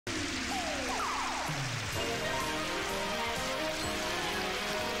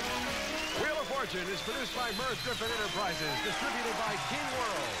Fortune is produced by Mirth Griffin Enterprises, distributed by King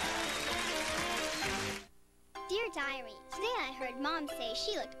World. Dear Diary, today I heard Mom say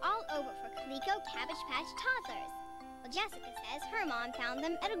she looked all over for Coleco Cabbage Patch toddlers. Well, Jessica says her mom found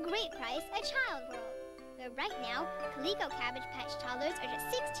them at a great price at Child World. But right now, Coleco Cabbage Patch toddlers are just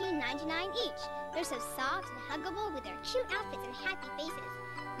 $16.99 each. They're so soft and huggable with their cute outfits and happy faces.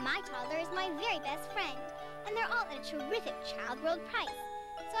 My toddler is my very best friend, and they're all at a terrific Child World price.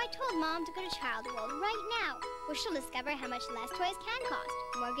 So I told Mom to go to Child World right now, where she'll discover how much less toys can cost.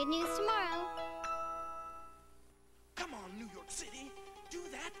 More good news tomorrow. Come on, New York City, do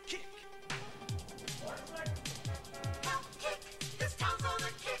that kick. Help kick, this town's on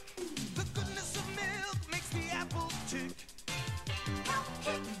a kick. The goodness of milk makes the apple tick. Help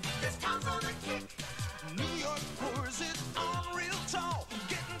kick, this town's on a kick. New York pours it on real tall,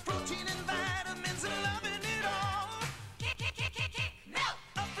 getting protein and vitamins and loving it all. Kick, kick, kick, kick, kick, milk.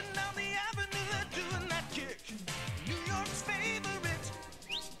 Up and down the avenue, they're doing that kick. New York's favorite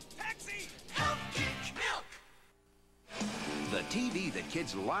taxi. Help kick, milk. The TV that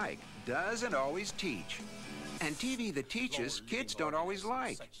kids like doesn't always teach. And TV that teaches, kids don't always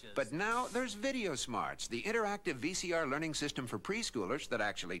like. But now there's Video Smarts, the interactive VCR learning system for preschoolers that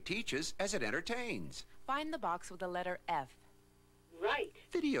actually teaches as it entertains. Find the box with the letter F. Right.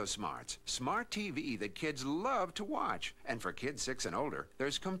 Video Smarts, smart TV that kids love to watch. And for kids 6 and older,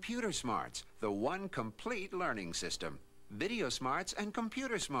 there's Computer Smarts, the one complete learning system. Video Smarts and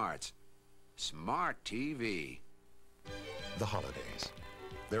Computer Smarts. Smart TV. The holidays.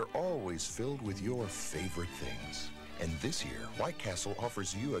 They're always filled with your favorite things. And this year, White Castle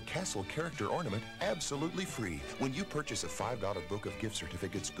offers you a Castle character ornament absolutely free when you purchase a $5 book of gift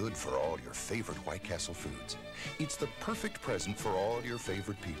certificates good for all your favorite White Castle foods. It's the perfect present for all your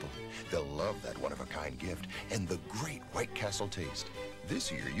favorite people. They'll love that one-of-a-kind gift and the great White Castle taste.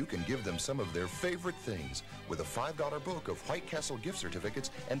 This year, you can give them some of their favorite things with a $5 book of White Castle gift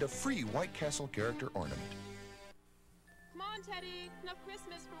certificates and a free White Castle character ornament. Come on, Teddy. Enough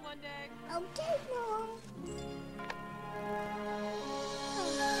Christmas for one day. Okay, Mom.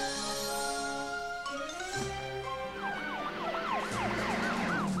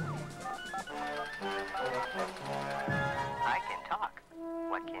 I can talk.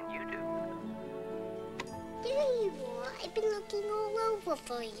 What can you do? Here you are. I've been looking all over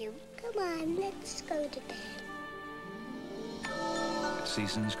for you. Come on, let's go to bed.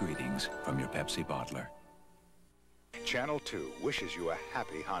 Season's greetings from your Pepsi bottler. Channel 2 wishes you a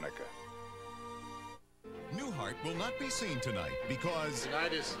happy Hanukkah. Newhart will not be seen tonight because...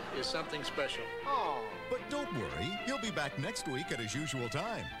 Tonight is something special. Oh. But don't worry, he'll be back next week at his usual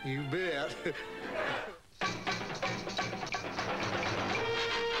time. You bet.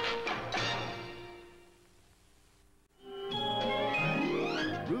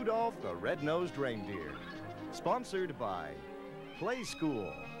 Rudolph the Red-Nosed Reindeer. Sponsored by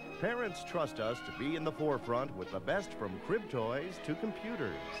Playskool. Parents trust us to be in the forefront with the best from crib toys to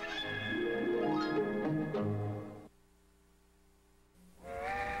computers.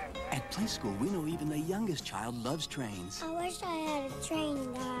 At Playskool, we know even the youngest child loves trains. I wish I had a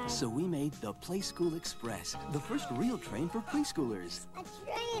train, Dad. So we made the Playskool Express, the first real train for preschoolers. A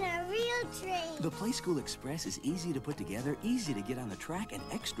train, a real train. The Playskool Express is easy to put together, easy to get on the track, and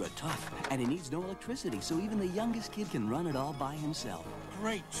extra tough. And it needs no electricity, so even the youngest kid can run it all by himself.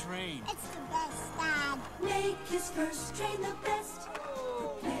 Great train. It's the best, Dad. Make his first train the best. The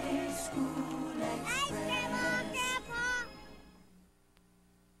Playskool Express. Hi, Grandma, Grandpa.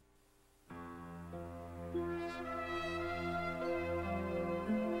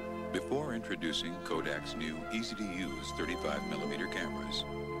 Before introducing Kodak's new easy-to-use 35mm cameras,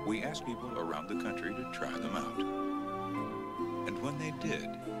 we asked people around the country to try them out. And when they did,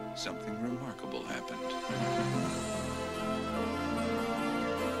 something remarkable happened.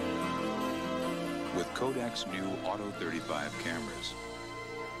 With Kodak's new Auto 35 cameras,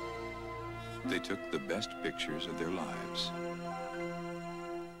 they took the best pictures of their lives.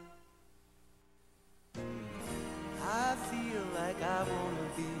 I feel like I want to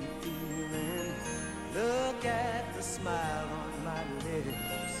be feeling. Look at the smile on my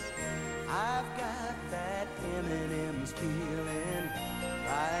lips. I've got that M&M's feeling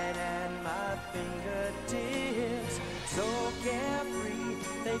right at my fingertips. So carefree,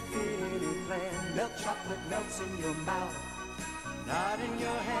 they fit it bland. Milk chocolate melts in your mouth, not in your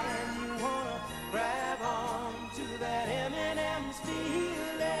hand. You wanna grab on to that M&M's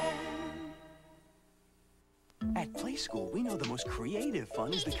feeling. At Playskool, Playskool, we know the most creative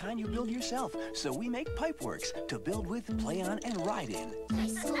fun is the kind you build yourself. So we make Pipeworks to build with, play on, and ride in.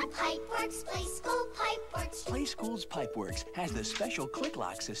 Playskool Pipeworks, Playskool Pipeworks. Playskool's Pipeworks has the special click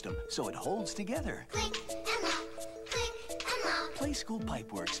lock system, so it holds together. Click and lock, click and lock. Playskool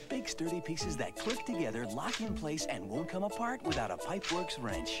Pipeworks, big sturdy pieces that click together, lock in place, and won't come apart without a Pipeworks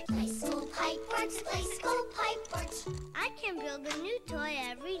wrench. Playskool Pipeworks, Playskool Pipeworks. I can build a new toy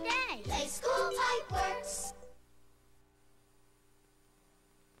every day. Playskool Pipeworks.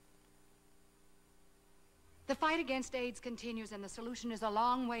 The fight against AIDS continues and the solution is a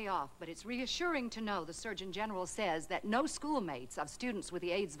long way off, but it's reassuring to know the Surgeon General says that no schoolmates of students with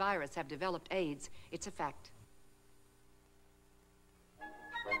the AIDS virus have developed AIDS. It's a fact.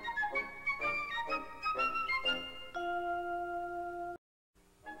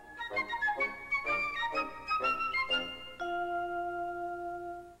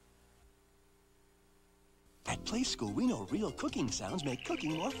 At Playskool, we know real cooking sounds make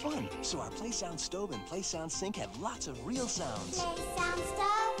cooking more fun. So our Playsound stove and Playsound sink have lots of real sounds. Playsound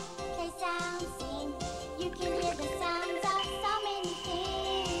stove, Playsound sink. You can hear the sounds of so many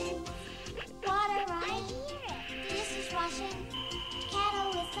things. Water running, dishes washing,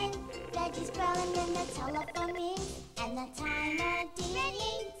 kettle whistling, veggies growing, and the telephone rings, and the timer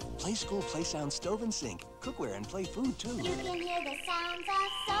ding. Playskool Playsound stove and sink. Cookware and play food, too. You can hear the sounds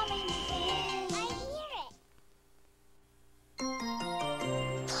of so many things. I hear it.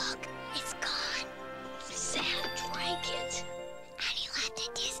 Look, it's gone. Sam drank it. And he left a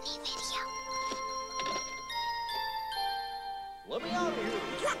Disney video. Let me out of here.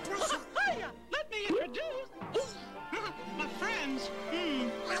 Hiya! Let me introduce my friends.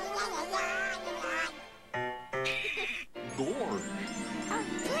 Gorge.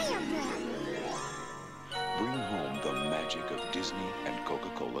 Bring home the magic of Disney and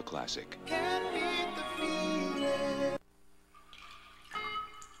Coca-Cola Classic.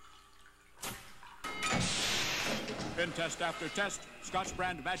 In test after test, Scotch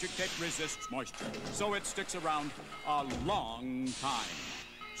brand Magic Tape resists moisture, so it sticks around a long time.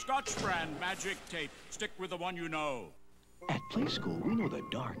 Scotch brand Magic Tape. Stick with the one you know. At Playskool, we know the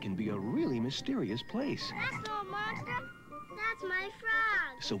dark can be a really mysterious place. That's no monster. That's my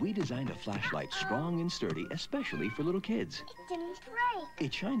frog. So we designed a flashlight strong and sturdy, especially for little kids. It didn't break.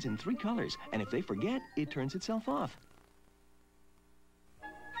 It shines in 3 colors, and if they forget, it turns itself off.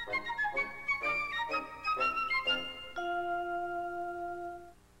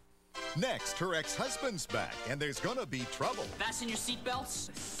 Next, her ex-husband's back, and there's gonna be trouble. Fasten your seatbelts.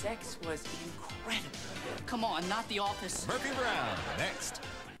 The sex was incredible. Come on, not The Office. Murphy Brown, next.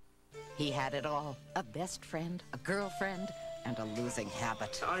 He had it all. A best friend, a girlfriend, and a losing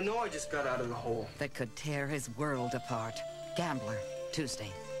habit. I know I just got out of the hole. That could tear his world apart. Gambler,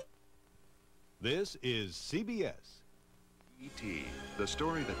 Tuesday. This is CBS. E.T., the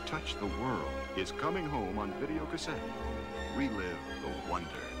story that touched the world, is coming home on video cassette. Relive the wonder,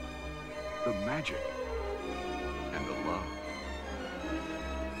 the magic, and the love.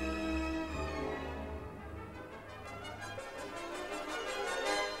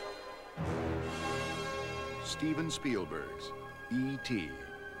 Steven Spielberg's E.T.,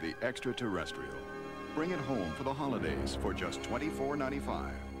 the Extraterrestrial. Bring it home for the holidays for just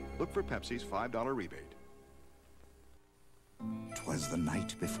 $24.95. Look for Pepsi's $5 rebate. 'Twas the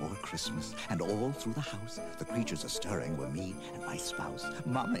night before Christmas, and all through the house the creatures a-stirring were me and my spouse.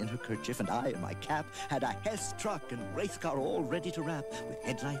 Mama in her kerchief and I in my cap had a Hess Truck and race car all ready to wrap, with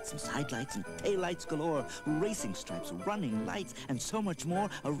headlights and sidelights and taillights galore, racing stripes, running lights, and so much more.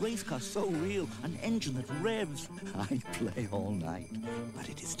 A race car so real, an engine that revs. I play all night, but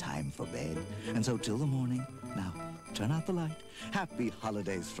it is time for bed, and so till the morning. Now, turn out the light. Happy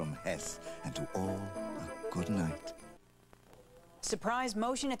holidays from Hess, and to all a good night. Surprise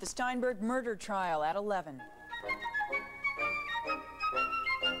motion at the Steinberg murder trial at 11.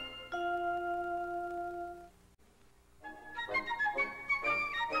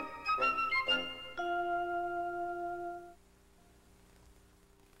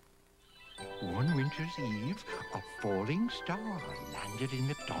 One winter's eve, a falling star landed in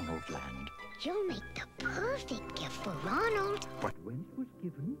McDonald land. You'll make the perfect gift for Ronald. But when it was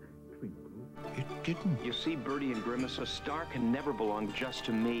given, it didn't. You see, Bertie and Grimace, a star can never belong just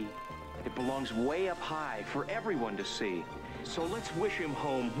to me. It belongs way up high for everyone to see. So let's wish him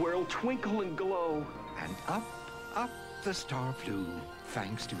home where he'll twinkle and glow. And up, up the star flew,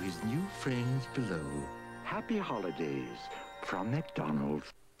 thanks to his new friends below. Happy holidays from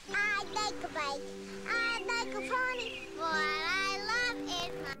McDonald's. I'd like a bike. I'd like a pony. What I love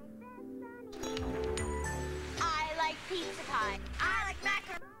is my First Sony. I like pizza pie. I like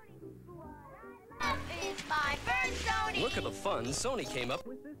macaroni. What I love is my First Sony. look at the fun Sony came up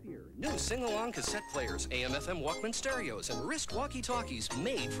with this year. New sing-along cassette players, AM/FM Walkman stereos, and wrist walkie-talkies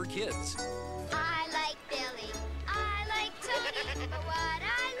made for kids. I like Billy. I like Tony. But what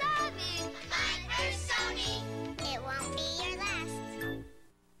I love is my First Sony. It won't be your last.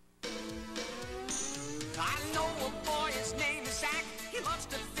 I know a boy, his name is Zack. He loves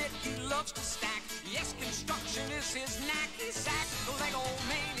to fit, he loves to stack. Yes, construction is his knack. He's Zack, the Lego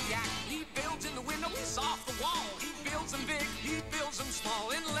maniac. He builds in the window, he's off the wall. He builds them big, he builds them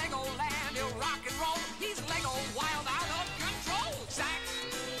small. In Lego land, he'll rock and roll. He's Lego wild out of control. Zack,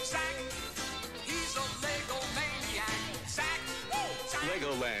 he's a Lego maniac. Zack,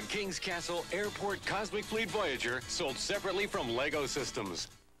 Legoland, King's Castle, Airport, Cosmic Fleet Voyager, sold separately from Lego Systems.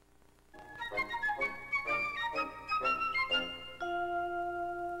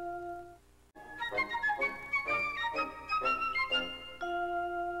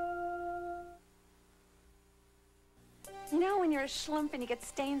 You know when you're a schlump and you get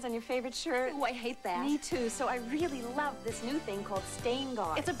stains on your favorite shirt? Oh, I hate that. Me too, so I really love this new thing called Stain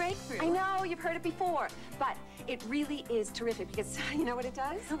Guard. It's a breakthrough. I know, you've heard it before, but it really is terrific because you know what it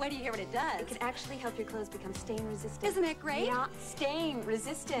does? Wait do you hear what it does? It can actually help your clothes become stain resistant. Isn't that great? Yeah, stain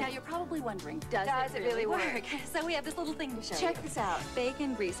resistant. Now you're probably wondering, does it really work? So we have this little thing to show you. Check this out.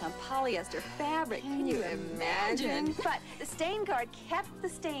 Bacon grease on polyester fabric. Can you imagine? But the Stain Guard kept the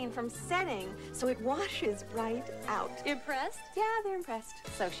stain from setting, so it washes right out. Impressed? Yeah, they're impressed.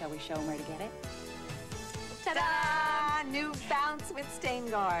 So shall we show them where to get it? Ta-da! New Bounce with Stain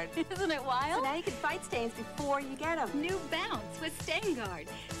Guard. Isn't it wild? So now you can fight stains before you get them. New Bounce with Stain Guard.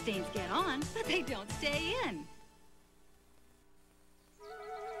 Stains get on, but they don't stay in.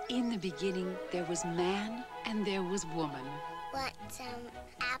 In the beginning, there was man and there was woman. Want some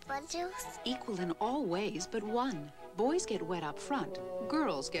apple juice? Equal in all ways but one. Boys get wet up front,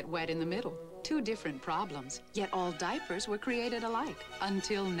 girls get wet in the middle. Two different problems, yet all diapers were created alike.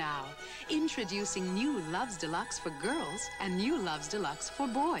 Until now. Introducing new Love's Deluxe for girls and new Love's Deluxe for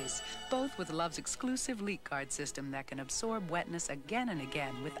boys. Both with Love's exclusive leak guard system that can absorb wetness again and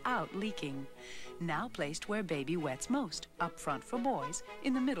again without leaking. Now placed where baby wets most. Up front for boys,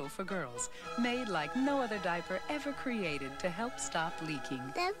 in the middle for girls. Made like no other diaper ever created to help stop leaking.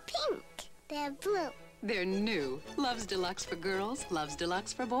 They're pink. They're blue. They're new. Love's Deluxe for girls, Love's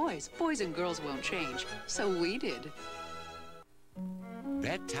Deluxe for boys. Boys and girls won't change, so we did.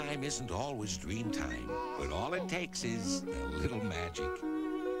 Bedtime isn't always dream time, but all it takes is a little magic.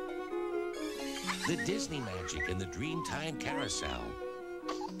 The Disney magic in the Dreamtime Carousel.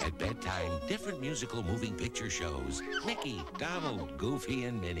 At bedtime, different musical moving picture shows. Mickey, Donald, Goofy,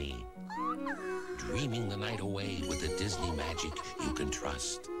 and Minnie. Dreaming the night away with the Disney magic you can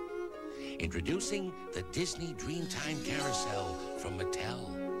trust. Introducing the Disney Dreamtime Carousel from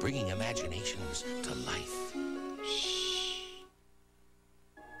Mattel, bringing imaginations to life. Shh.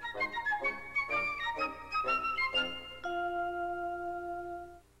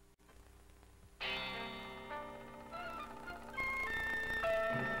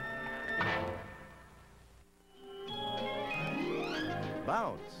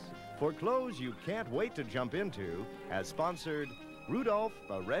 Bounce, for clothes you can't wait to jump into, has sponsored Rudolph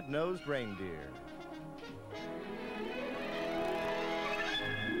the Red-Nosed Reindeer.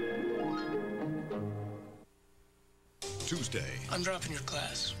 Tuesday. I'm dropping your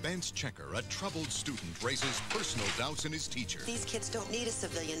class. Vance Checker, a troubled student, raises personal doubts in his teacher. These kids don't need a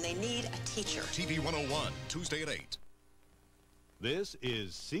civilian, they need a teacher. TV 101, Tuesday at 8. This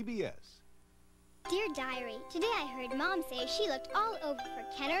is CBS. Dear Diary, today I heard Mom say she looked all over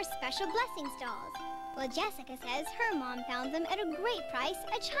for Kenner's Special Blessings dolls. Well, Jessica says her mom found them at a great price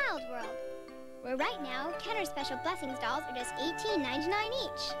at Child World, where right now, Kenner's Special Blessings dolls are just $18.99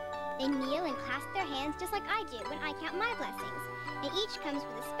 each. They kneel and clasp their hands just like I do when I count my blessings. And each comes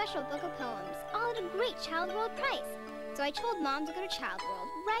with a special book of poems, all at a great Child World price. So I told Mom to go to Child World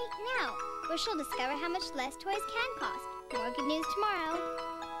right now, where she'll discover how much less toys can cost. More good news tomorrow.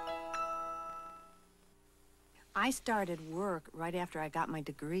 I started work right after I got my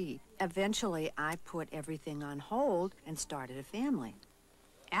degree. Eventually, I put everything on hold and started a family.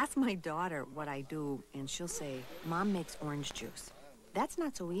 Ask my daughter what I do, and she'll say, Mom makes orange juice. That's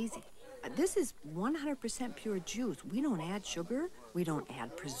not so easy. This is 100% pure juice. We don't add sugar. We don't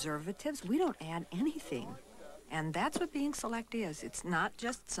add preservatives. We don't add anything. And that's what being Select is. It's not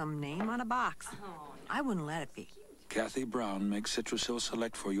just some name on a box. I wouldn't let it be. Kathy Brown makes Citrus Hill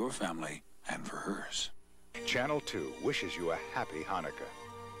Select for your family and for hers. Channel 2 wishes you a happy Hanukkah.